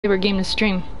favorite game to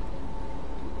stream.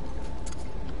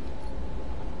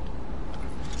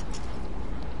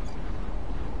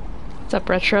 What's up,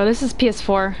 Retro? This is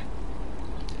PS4.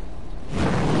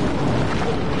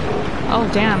 Oh,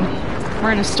 damn.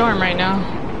 We're in a storm right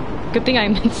now. Good thing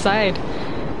I'm inside.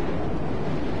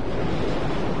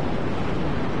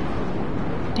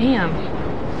 Damn.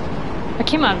 I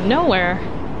came out of nowhere.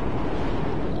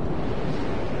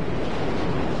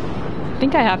 I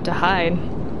think I have to hide.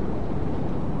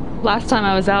 Last time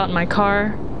I was out in my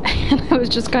car, and I was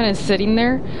just kind of sitting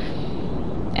there,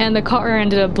 and the car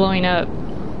ended up blowing up.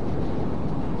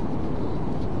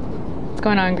 What's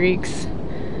going on, Greeks?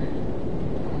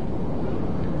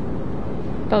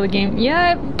 About the game?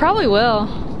 Yeah, it probably will.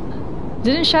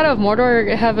 Didn't Shadow of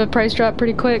Mordor have a price drop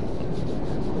pretty quick?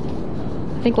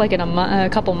 I think like in a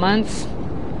couple months.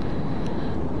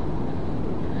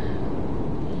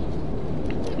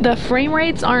 The frame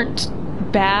rates aren't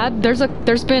bad.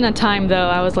 There's been a time though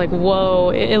I was like,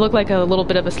 whoa, it looked like a little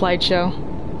bit of a slideshow.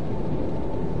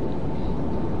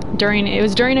 It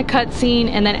was during a cutscene,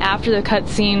 and then after the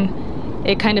cutscene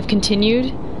it kind of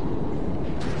continued.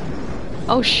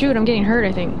 Oh shoot, I'm getting hurt,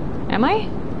 I think. Am I?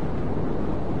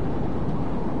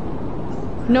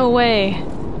 No way.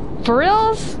 For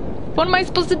reals? What am I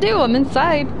supposed to do? I'm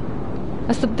inside.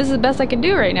 This is the best I can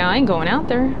do right now. I ain't going out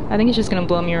there. I think it's just gonna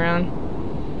blow me around.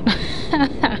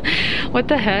 What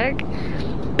the heck?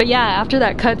 But yeah, after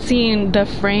that cutscene, the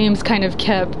frames kind of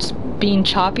kept being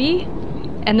choppy,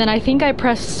 and then I think I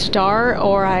pressed star,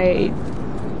 or I...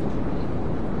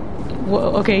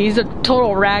 Whoa, okay, he's a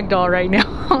total ragdoll right now.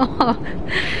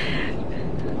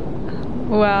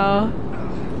 Wow.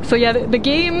 So yeah, the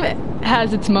game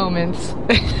has its moments.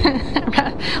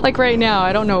 Like right now,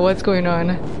 I don't know what's going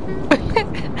on.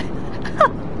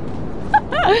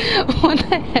 What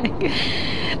the heck?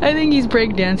 I think he's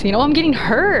breakdancing. Oh, I'm getting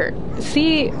hurt.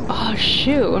 See? Oh,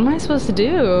 shoot. What am I supposed to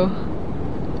do?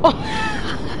 Oh.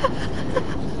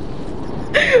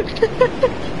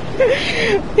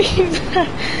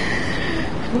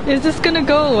 Is this gonna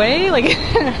go away? Like,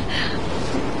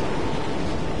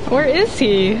 where is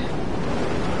he?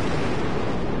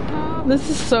 Oh, this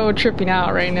is so tripping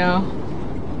out right now.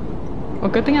 Well,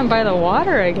 good thing I'm by the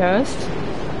water, I guess.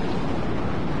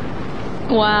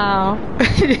 Wow.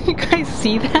 Did you guys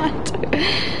see that?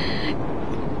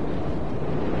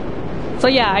 So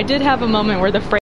yeah, I did have a moment where the frame